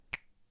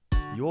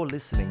You're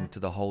listening to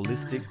the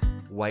Holistic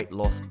Weight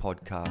Loss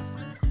Podcast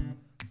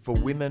for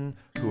women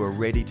who are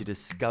ready to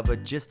discover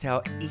just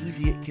how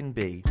easy it can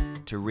be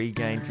to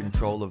regain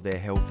control of their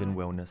health and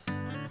wellness.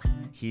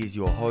 Here's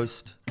your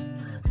host,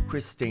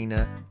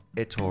 Christina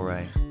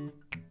Ettore.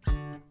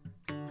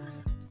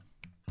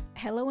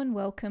 Hello and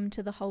welcome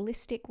to the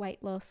Holistic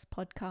Weight Loss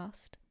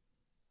Podcast.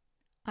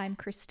 I'm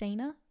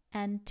Christina,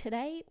 and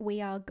today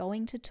we are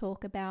going to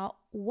talk about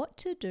what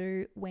to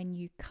do when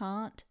you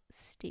can't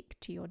stick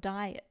to your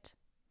diet.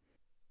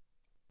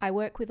 I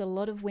work with a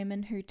lot of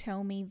women who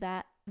tell me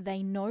that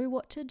they know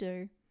what to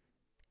do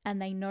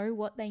and they know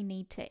what they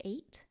need to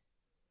eat,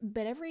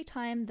 but every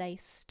time they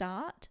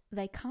start,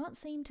 they can't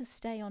seem to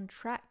stay on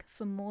track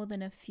for more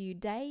than a few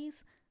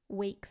days,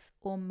 weeks,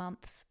 or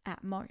months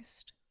at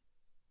most.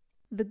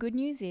 The good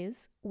news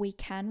is we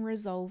can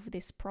resolve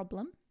this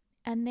problem,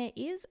 and there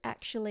is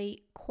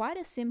actually quite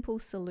a simple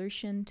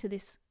solution to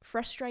this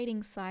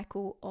frustrating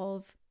cycle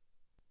of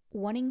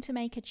wanting to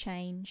make a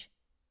change,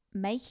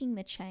 making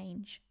the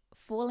change,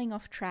 falling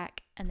off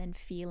track, and then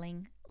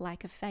feeling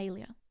like a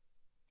failure.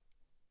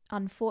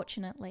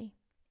 Unfortunately,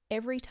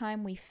 every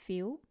time we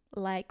feel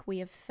like we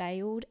have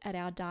failed at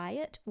our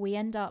diet, we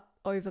end up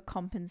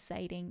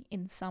overcompensating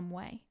in some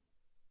way.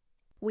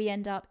 We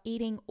end up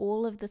eating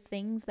all of the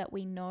things that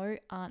we know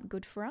aren't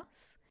good for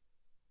us.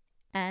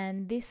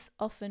 And this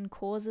often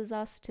causes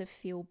us to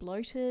feel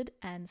bloated,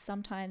 and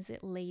sometimes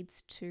it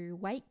leads to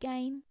weight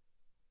gain.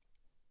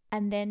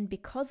 And then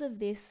because of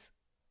this,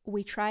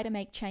 we try to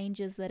make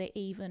changes that are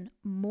even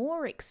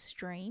more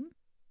extreme.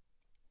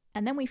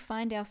 And then we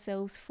find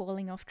ourselves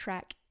falling off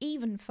track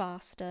even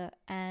faster,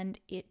 and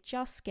it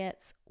just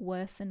gets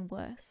worse and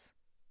worse.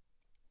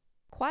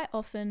 Quite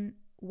often,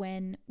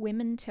 when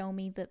women tell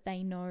me that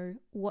they know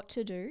what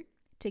to do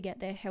to get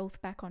their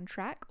health back on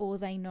track, or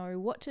they know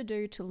what to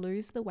do to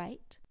lose the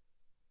weight,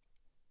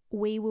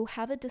 we will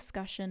have a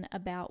discussion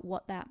about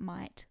what that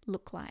might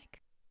look like.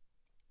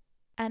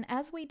 And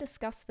as we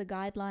discuss the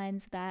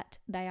guidelines that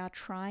they are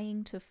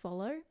trying to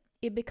follow,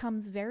 it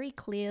becomes very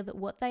clear that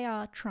what they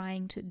are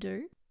trying to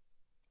do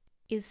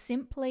is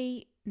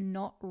simply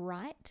not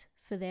right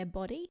for their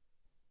body,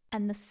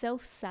 and the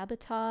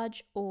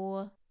self-sabotage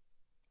or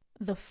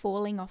the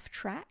falling off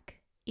track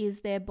is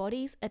their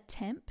body's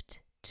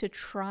attempt to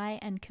try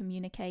and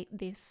communicate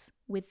this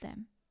with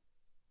them.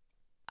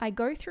 I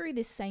go through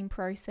this same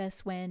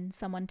process when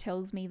someone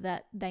tells me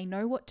that they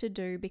know what to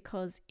do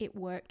because it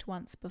worked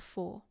once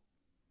before.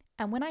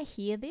 And when I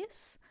hear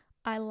this,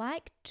 I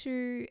like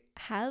to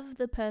have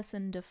the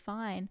person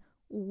define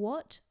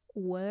what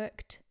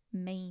worked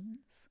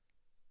means.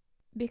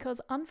 Because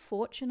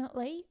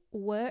unfortunately,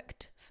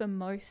 worked for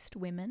most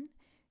women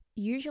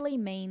usually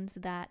means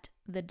that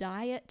the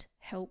diet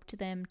helped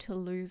them to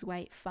lose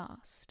weight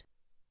fast.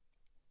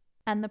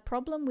 And the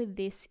problem with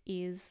this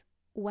is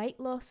weight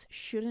loss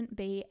shouldn't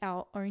be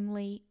our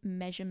only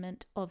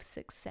measurement of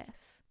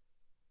success.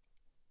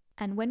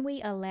 And when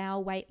we allow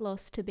weight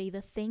loss to be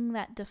the thing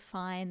that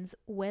defines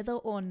whether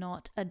or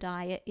not a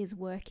diet is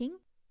working,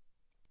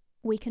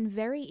 we can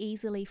very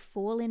easily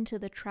fall into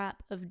the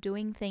trap of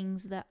doing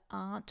things that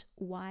aren't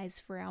wise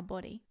for our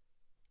body.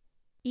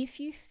 If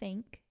you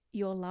think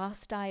your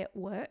last diet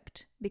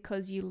worked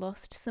because you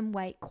lost some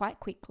weight quite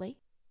quickly,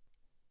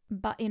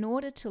 but in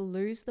order to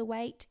lose the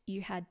weight,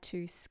 you had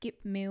to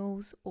skip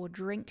meals or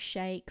drink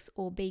shakes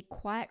or be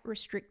quite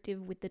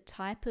restrictive with the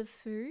type of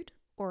food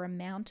or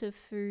amount of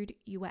food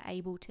you were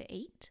able to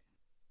eat,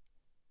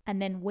 and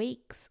then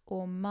weeks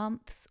or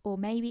months or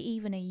maybe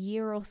even a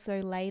year or so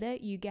later,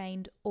 you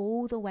gained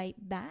all the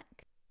weight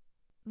back,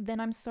 then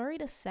I'm sorry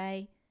to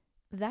say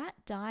that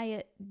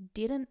diet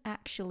didn't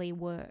actually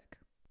work.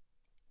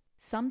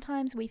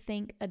 Sometimes we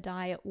think a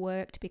diet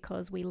worked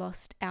because we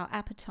lost our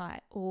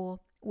appetite, or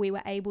we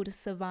were able to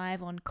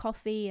survive on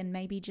coffee and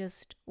maybe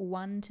just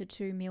 1 to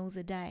 2 meals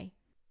a day.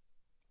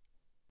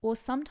 Or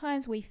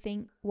sometimes we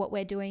think what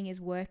we're doing is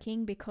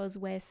working because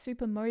we're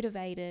super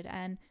motivated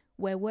and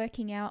we're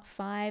working out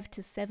 5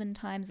 to 7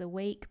 times a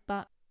week.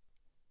 But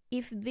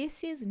if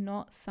this is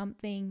not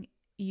something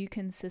you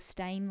can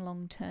sustain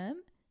long term,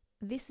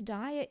 this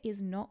diet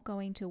is not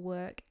going to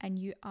work and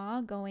you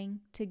are going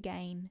to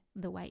gain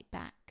the weight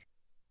back.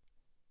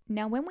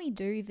 Now, when we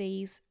do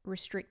these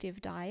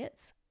restrictive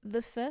diets,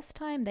 the first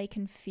time they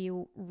can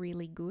feel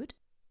really good.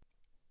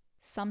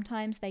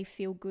 Sometimes they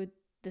feel good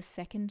the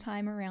second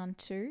time around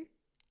too.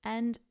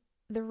 And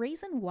the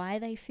reason why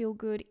they feel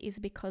good is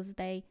because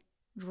they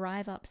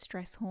drive up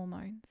stress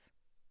hormones.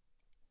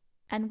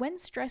 And when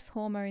stress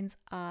hormones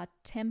are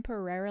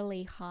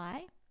temporarily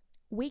high,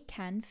 we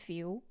can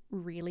feel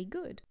really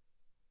good.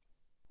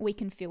 We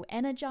can feel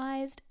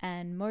energized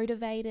and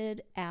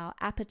motivated. Our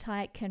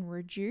appetite can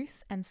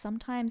reduce and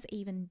sometimes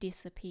even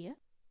disappear.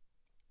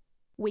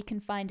 We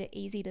can find it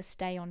easy to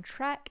stay on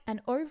track,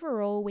 and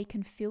overall we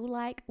can feel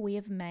like we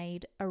have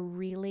made a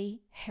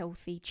really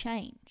healthy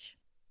change.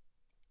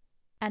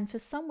 And for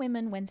some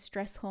women, when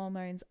stress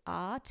hormones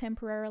are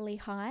temporarily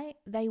high,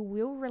 they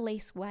will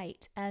release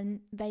weight,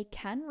 and they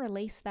can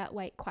release that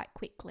weight quite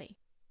quickly.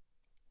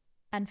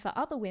 And for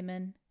other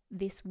women,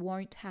 this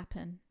won't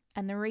happen.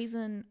 And the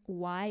reason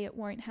why it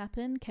won't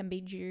happen can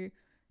be due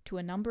to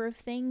a number of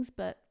things,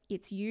 but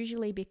it's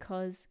usually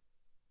because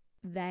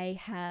they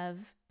have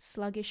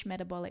sluggish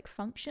metabolic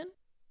function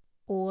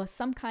or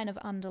some kind of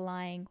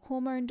underlying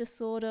hormone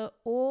disorder,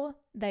 or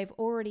they've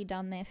already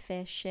done their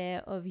fair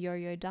share of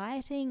yo-yo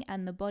dieting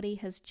and the body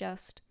has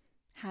just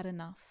had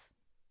enough.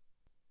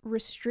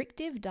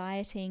 Restrictive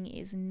dieting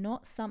is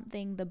not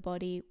something the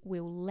body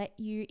will let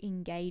you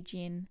engage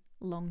in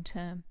long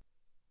term.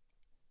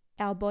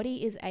 Our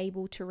body is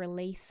able to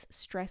release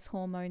stress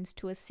hormones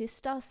to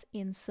assist us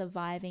in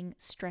surviving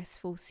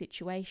stressful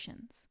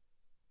situations.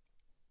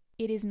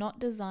 It is not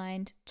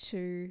designed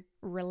to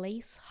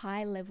release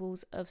high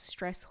levels of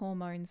stress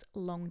hormones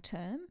long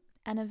term,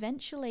 and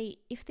eventually,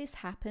 if this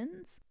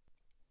happens,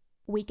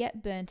 we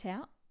get burnt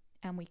out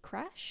and we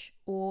crash,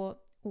 or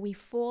we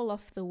fall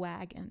off the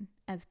wagon,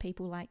 as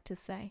people like to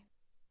say.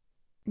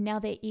 Now,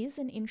 there is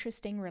an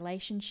interesting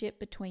relationship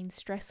between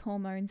stress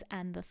hormones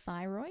and the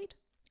thyroid.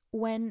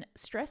 When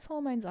stress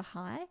hormones are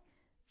high,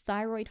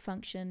 thyroid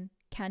function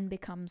can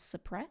become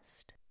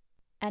suppressed,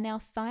 and our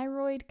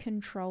thyroid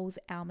controls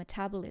our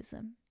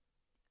metabolism.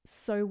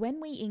 So when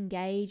we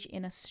engage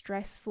in a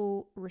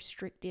stressful,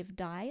 restrictive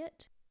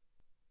diet,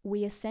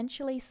 we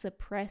essentially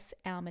suppress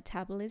our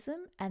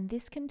metabolism, and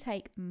this can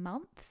take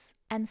months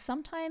and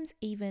sometimes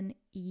even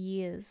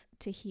years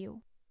to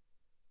heal.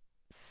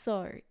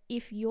 So,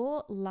 if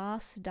your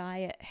last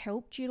diet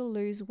helped you to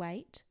lose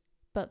weight,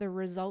 but the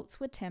results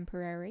were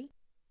temporary,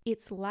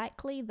 it's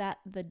likely that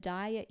the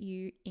diet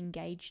you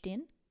engaged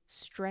in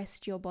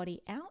stressed your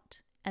body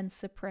out and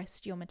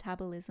suppressed your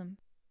metabolism.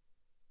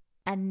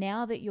 And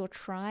now that you're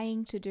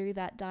trying to do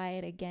that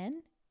diet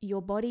again,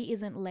 your body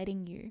isn't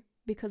letting you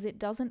because it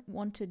doesn't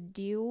want to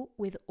deal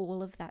with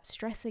all of that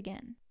stress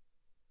again.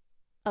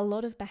 A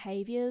lot of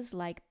behaviors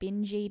like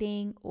binge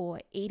eating or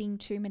eating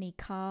too many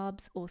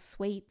carbs or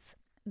sweets,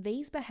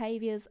 these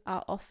behaviors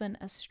are often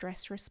a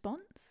stress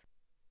response.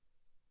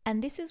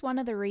 And this is one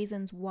of the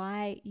reasons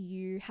why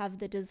you have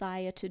the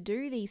desire to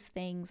do these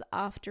things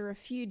after a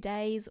few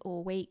days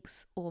or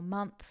weeks or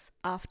months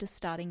after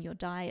starting your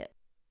diet.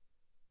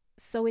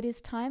 So it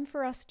is time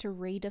for us to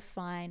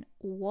redefine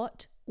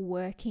what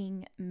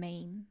working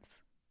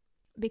means.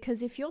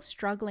 Because if you're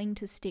struggling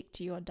to stick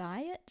to your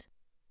diet,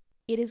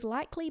 it is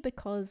likely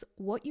because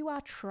what you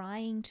are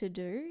trying to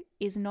do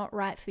is not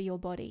right for your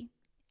body.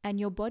 And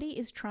your body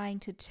is trying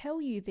to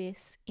tell you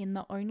this in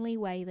the only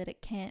way that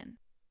it can.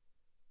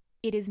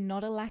 It is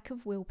not a lack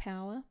of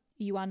willpower.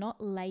 You are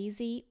not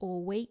lazy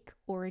or weak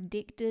or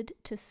addicted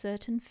to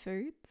certain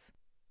foods.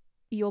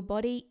 Your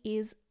body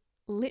is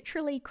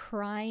literally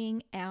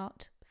crying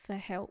out for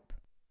help.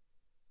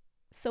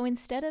 So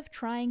instead of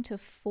trying to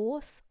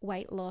force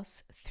weight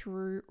loss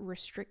through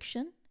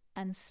restriction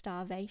and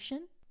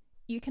starvation,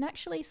 you can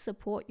actually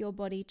support your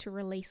body to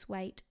release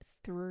weight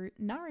through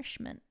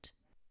nourishment.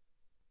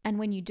 And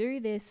when you do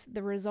this,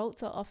 the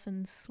results are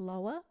often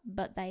slower,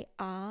 but they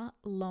are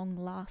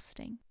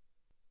long-lasting.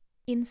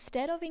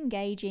 Instead of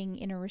engaging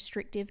in a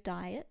restrictive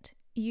diet,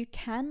 you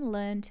can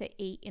learn to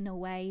eat in a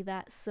way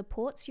that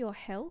supports your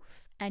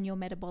health and your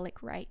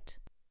metabolic rate.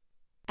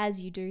 As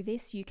you do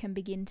this, you can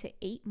begin to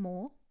eat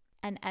more,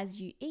 and as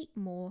you eat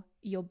more,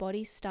 your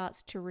body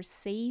starts to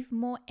receive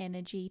more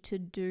energy to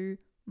do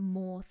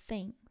more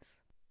things.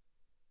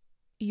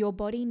 Your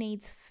body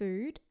needs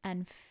food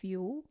and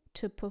fuel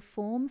to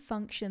perform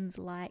functions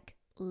like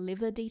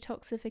liver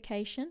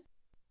detoxification,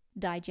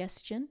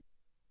 digestion,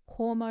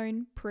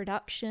 hormone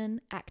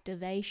production,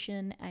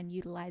 activation, and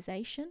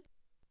utilization.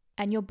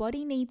 And your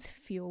body needs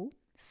fuel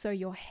so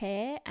your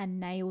hair and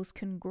nails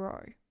can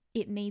grow.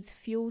 It needs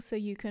fuel so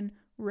you can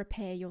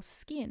repair your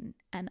skin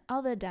and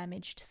other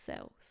damaged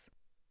cells.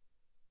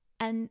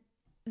 And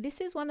this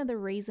is one of the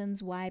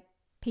reasons why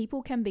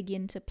people can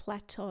begin to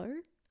plateau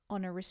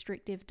on a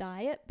restrictive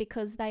diet,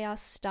 because they are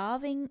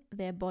starving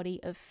their body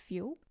of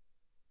fuel.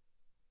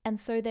 And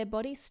so their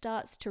body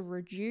starts to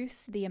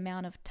reduce the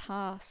amount of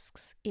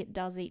tasks it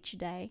does each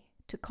day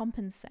to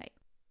compensate.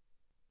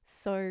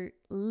 So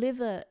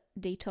liver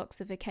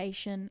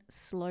detoxification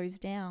slows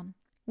down,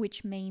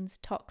 which means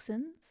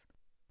toxins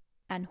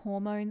and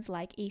hormones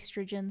like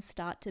estrogen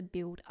start to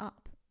build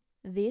up.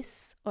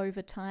 This,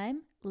 over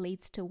time,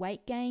 leads to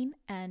weight gain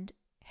and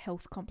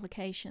health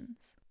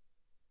complications.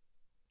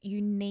 You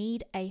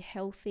need a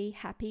healthy,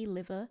 happy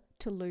liver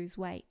to lose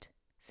weight.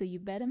 So you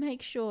better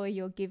make sure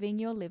you're giving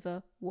your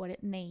liver what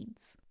it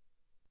needs.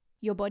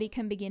 Your body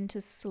can begin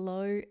to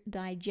slow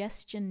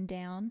digestion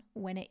down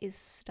when it is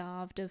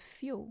starved of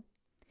fuel.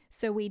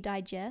 So we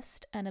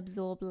digest and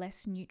absorb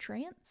less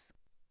nutrients,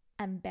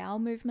 and bowel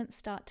movements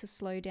start to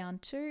slow down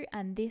too,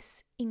 and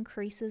this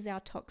increases our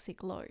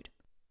toxic load.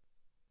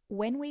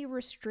 When we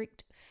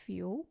restrict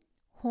fuel,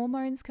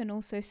 hormones can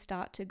also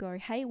start to go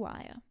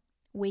haywire.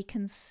 We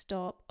can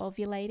stop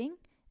ovulating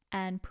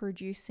and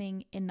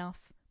producing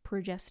enough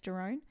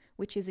progesterone,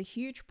 which is a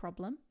huge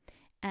problem,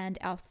 and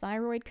our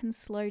thyroid can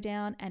slow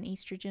down and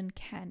estrogen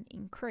can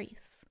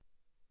increase.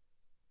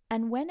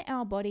 And when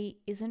our body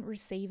isn't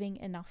receiving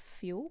enough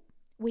fuel,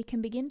 we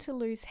can begin to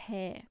lose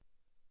hair,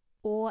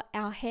 or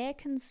our hair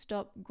can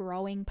stop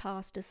growing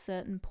past a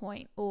certain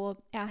point, or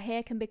our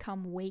hair can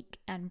become weak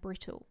and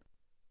brittle.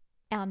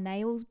 Our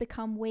nails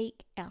become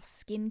weak, our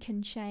skin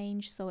can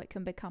change so it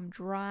can become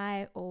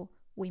dry, or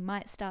we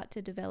might start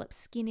to develop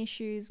skin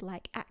issues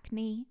like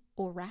acne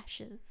or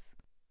rashes.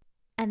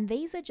 And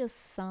these are just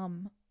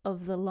some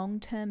of the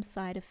long-term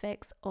side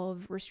effects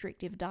of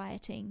restrictive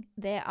dieting.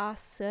 There are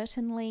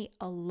certainly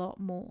a lot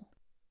more.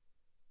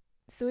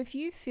 So if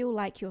you feel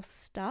like you're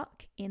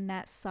stuck in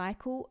that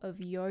cycle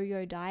of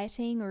yo-yo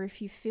dieting, or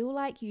if you feel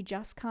like you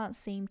just can't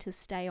seem to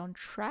stay on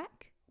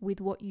track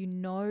with what you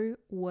know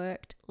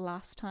worked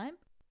last time,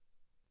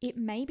 it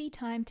may be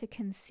time to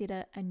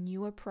consider a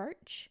new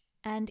approach,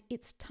 and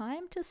it's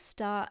time to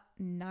start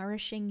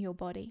nourishing your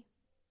body.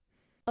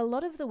 A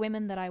lot of the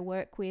women that I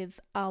work with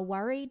are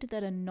worried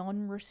that a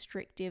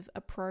non-restrictive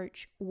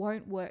approach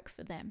won't work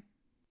for them.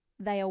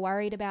 They are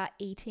worried about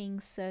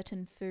eating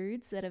certain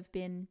foods that have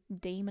been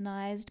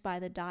demonized by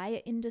the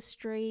diet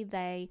industry.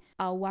 They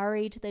are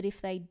worried that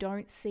if they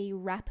don't see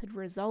rapid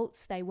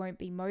results, they won't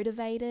be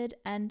motivated.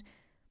 And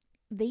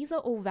these are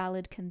all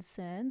valid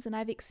concerns, and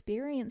I've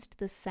experienced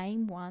the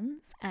same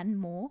ones and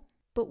more.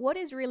 But what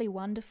is really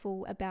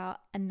wonderful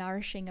about a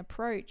nourishing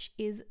approach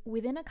is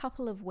within a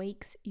couple of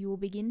weeks, you will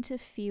begin to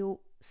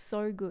feel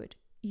so good.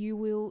 You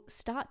will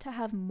start to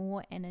have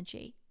more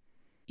energy.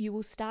 You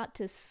will start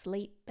to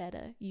sleep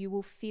better. You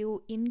will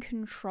feel in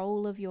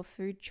control of your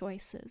food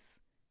choices.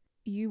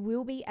 You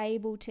will be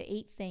able to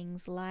eat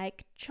things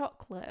like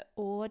chocolate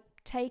or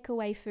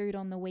takeaway food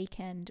on the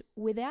weekend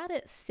without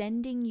it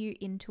sending you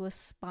into a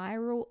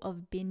spiral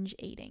of binge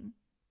eating.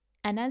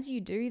 And as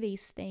you do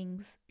these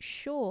things,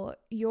 sure,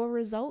 your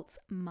results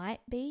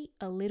might be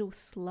a little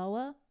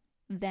slower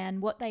than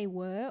what they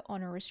were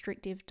on a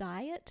restrictive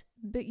diet,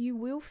 but you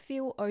will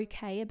feel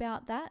okay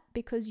about that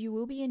because you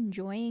will be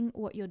enjoying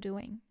what you're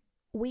doing.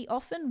 We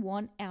often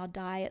want our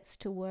diets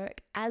to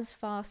work as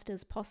fast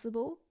as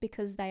possible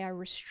because they are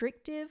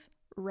restrictive,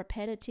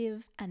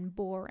 repetitive, and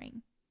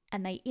boring,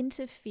 and they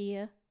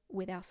interfere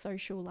with our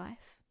social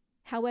life.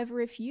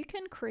 However, if you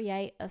can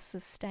create a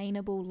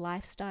sustainable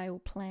lifestyle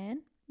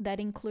plan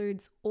that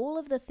includes all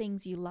of the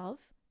things you love,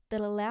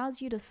 that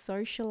allows you to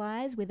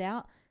socialize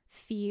without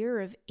fear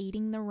of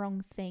eating the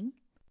wrong thing,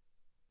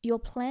 your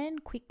plan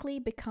quickly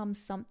becomes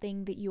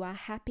something that you are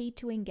happy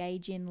to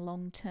engage in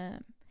long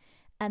term,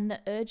 and the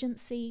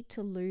urgency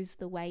to lose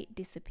the weight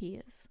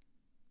disappears.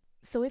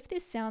 So if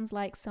this sounds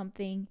like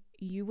something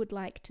you would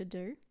like to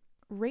do,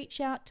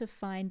 reach out to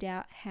find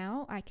out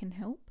how I can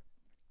help.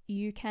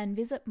 You can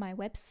visit my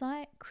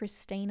website,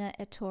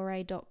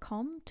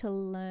 christinaettore.com, to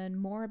learn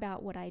more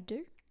about what I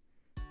do.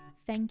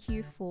 Thank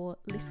you for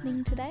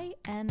listening today,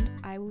 and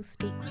I will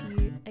speak to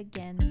you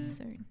again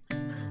soon.